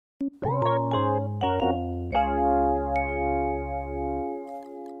Have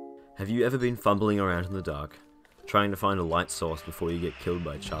you ever been fumbling around in the dark, trying to find a light source before you get killed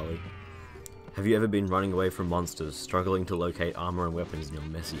by Charlie? Have you ever been running away from monsters, struggling to locate armor and weapons in your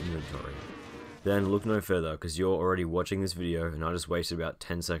messy inventory? Then look no further, because you're already watching this video and I just wasted about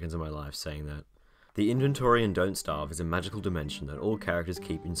 10 seconds of my life saying that. The inventory in Don't Starve is a magical dimension that all characters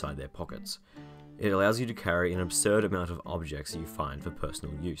keep inside their pockets. It allows you to carry an absurd amount of objects that you find for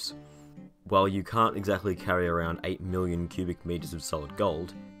personal use. While you can't exactly carry around 8 million cubic meters of solid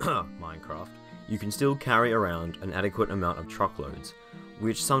gold, Minecraft, you can still carry around an adequate amount of truckloads,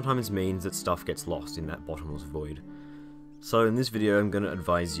 which sometimes means that stuff gets lost in that bottomless void. So in this video I'm going to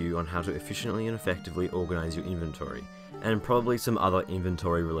advise you on how to efficiently and effectively organize your inventory, and probably some other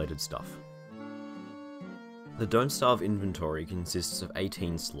inventory related stuff. The Don't Starve inventory consists of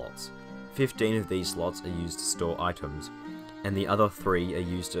 18 slots. 15 of these slots are used to store items, and the other 3 are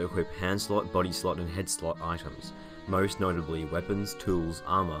used to equip hand slot, body slot and head slot items, most notably weapons, tools,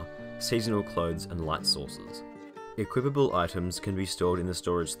 armor, seasonal clothes and light sources. Equipable items can be stored in the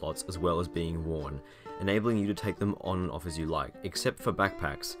storage slots as well as being worn, enabling you to take them on and off as you like, except for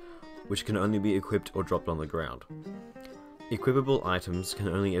backpacks, which can only be equipped or dropped on the ground. Equipable items can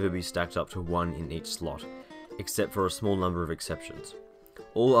only ever be stacked up to 1 in each slot, except for a small number of exceptions.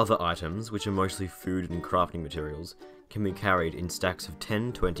 All other items, which are mostly food and crafting materials, can be carried in stacks of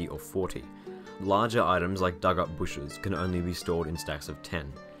 10, 20 or 40. Larger items like dug up bushes can only be stored in stacks of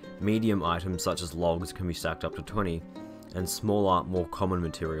 10. Medium items such as logs can be stacked up to 20, and smaller, more common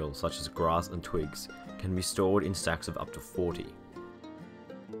materials such as grass and twigs can be stored in stacks of up to 40.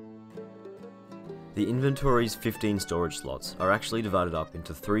 The inventory's 15 storage slots are actually divided up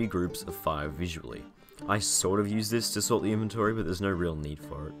into 3 groups of 5 visually. I sort of use this to sort the inventory, but there's no real need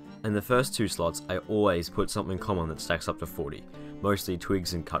for it. In the first 2 slots, I always put something common that stacks up to 40, mostly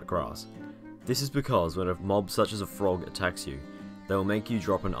twigs and cut grass. This is because when a mob such as a frog attacks you, they will make you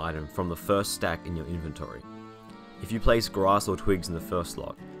drop an item from the first stack in your inventory. If you place grass or twigs in the first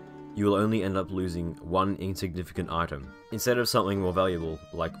slot, you will only end up losing 1 insignificant item, instead of something more valuable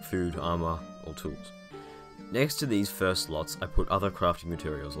like food, armor, or tools. Next to these first slots, I put other crafting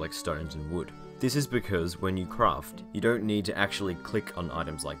materials like stones and wood. This is because when you craft, you don't need to actually click on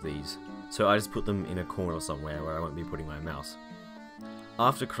items like these, so I just put them in a corner somewhere where I won't be putting my mouse.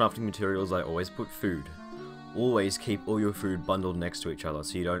 After crafting materials, I always put food. Always keep all your food bundled next to each other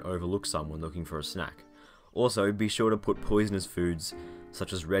so you don't overlook someone looking for a snack. Also, be sure to put poisonous foods,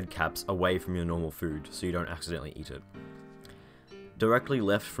 such as red caps, away from your normal food so you don't accidentally eat it. Directly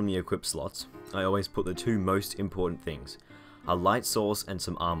left from the equip slots, I always put the 2 most important things: a light source and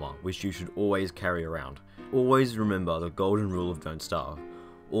some armor, which you should always carry around. Always remember the golden rule of Don't Starve.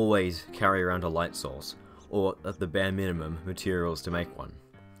 Always carry around a light source, or at the bare minimum, materials to make one.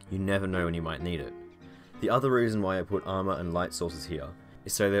 You never know when you might need it. The other reason why I put armor and light sources here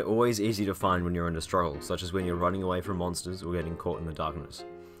is so they're always easy to find when you're under struggle, such as when you're running away from monsters or getting caught in the darkness.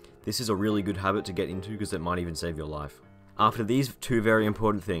 This is a really good habit to get into because it might even save your life. After these 2 very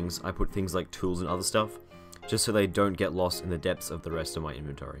important things, I put things like tools and other stuff, just so they don't get lost in the depths of the rest of my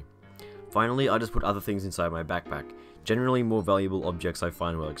inventory. Finally, I just put other things inside my backpack, generally more valuable objects I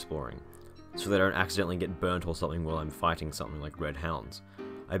find while exploring, so they don't accidentally get burnt or something while I'm fighting something like red hounds.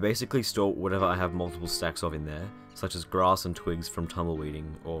 I basically store whatever I have multiple stacks of in there, such as grass and twigs from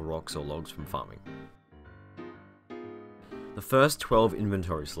tumbleweeding, or rocks or logs from farming. The first 12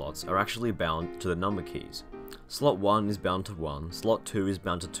 inventory slots are actually bound to the number keys. Slot 1 is bound to 1, slot 2 is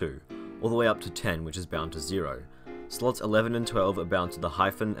bound to 2, all the way up to 10, which is bound to 0. Slots 11 and 12 are bound to the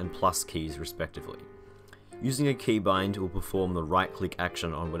hyphen and plus keys respectively. Using a keybind will perform the right click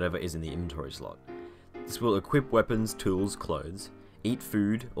action on whatever is in the inventory slot. This will equip weapons, tools, clothes, eat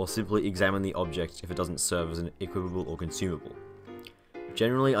food, or simply examine the object if it doesn't serve as an equipable or consumable.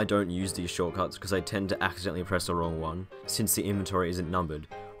 Generally I don't use these shortcuts because I tend to accidentally press the wrong one, since the inventory isn't numbered,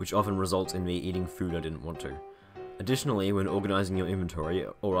 which often results in me eating food I didn't want to. Additionally, when organizing your inventory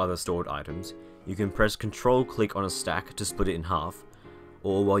or other stored items, you can press Ctrl-click on a stack to split it in half,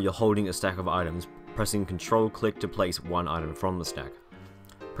 or while you're holding a stack of items, pressing Ctrl-click to place one item from the stack.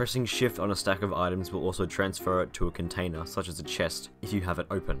 Pressing Shift on a stack of items will also transfer it to a container, such as a chest, if you have it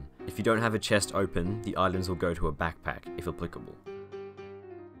open. If you don't have a chest open, the items will go to a backpack, if applicable.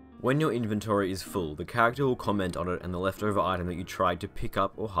 When your inventory is full, the character will comment on it and the leftover item that you tried to pick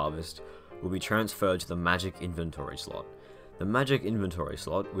up or harvest will be transferred to the magic inventory slot. The magic inventory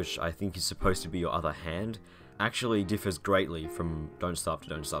slot, which I think is supposed to be your other hand, actually differs greatly from Don't Starve to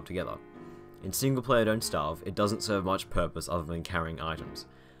Don't Starve Together. In single player Don't Starve, it doesn't serve much purpose other than carrying items,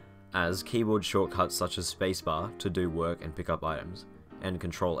 as keyboard shortcuts such as spacebar to do work and pick up items, and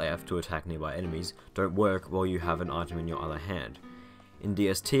Control F to attack nearby enemies don't work while you have an item in your other hand. In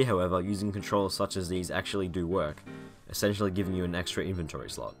DST, however, using controls such as these actually do work, essentially giving you an extra inventory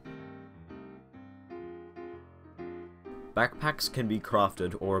slot. Backpacks can be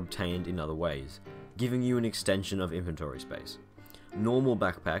crafted or obtained in other ways, giving you an extension of inventory space. Normal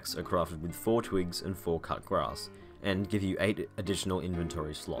backpacks are crafted with 4 twigs and 4 cut grass, and give you 8 additional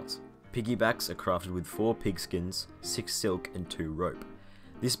inventory slots. Piggybacks are crafted with 4 pigskins, 6 silk and 2 rope.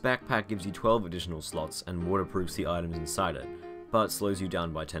 This backpack gives you 12 additional slots and waterproofs the items inside it, but slows you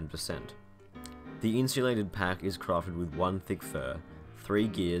down by 10%. The insulated pack is crafted with 1 thick fur, 3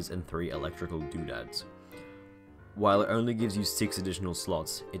 gears and 3 electrical doodads. While it only gives you 6 additional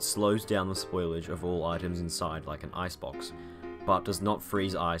slots, it slows down the spoilage of all items inside like an icebox, but does not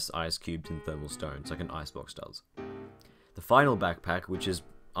freeze ice cubes and thermal stones like an icebox does. The final backpack, which is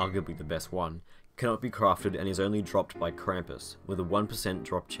arguably the best one, cannot be crafted and is only dropped by Krampus, with a 1%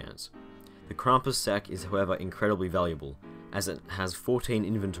 drop chance. The Krampus sack is however incredibly valuable, as it has 14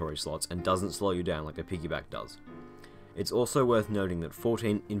 inventory slots and doesn't slow you down like a piggyback does. It's also worth noting that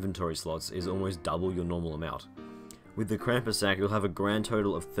 14 inventory slots is almost double your normal amount. With the Krampus sack, you'll have a grand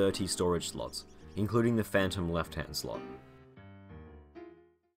total of 30 storage slots, including the phantom left-hand slot.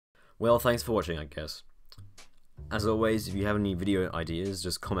 Well, thanks for watching, I guess. As always, if you have any video ideas,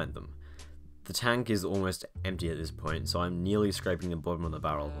 just comment them. The tank is almost empty at this point, so I'm nearly scraping the bottom of the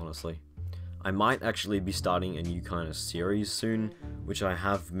barrel, honestly. I might actually be starting a new kind of series soon, which I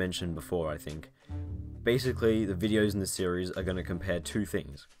have mentioned before, I think. Basically, the videos in the series are going to compare 2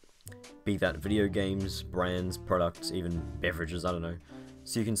 things. Be that video games, brands, products, even beverages, I don't know.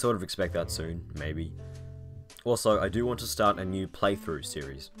 So you can sort of expect that soon, maybe. Also, I do want to start a new playthrough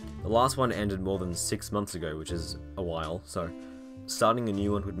series. The last one ended more than 6 months ago, which is a while, so starting a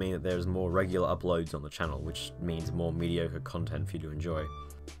new one would mean that there's more regular uploads on the channel, which means more mediocre content for you to enjoy.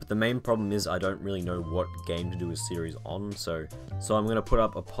 But the main problem is I don't really know what game to do a series on, so I'm going to put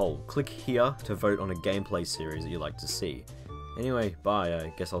up a poll. Click here to vote on a gameplay series that you'd like to see. Anyway, bye,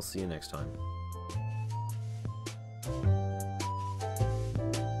 I guess I'll see you next time.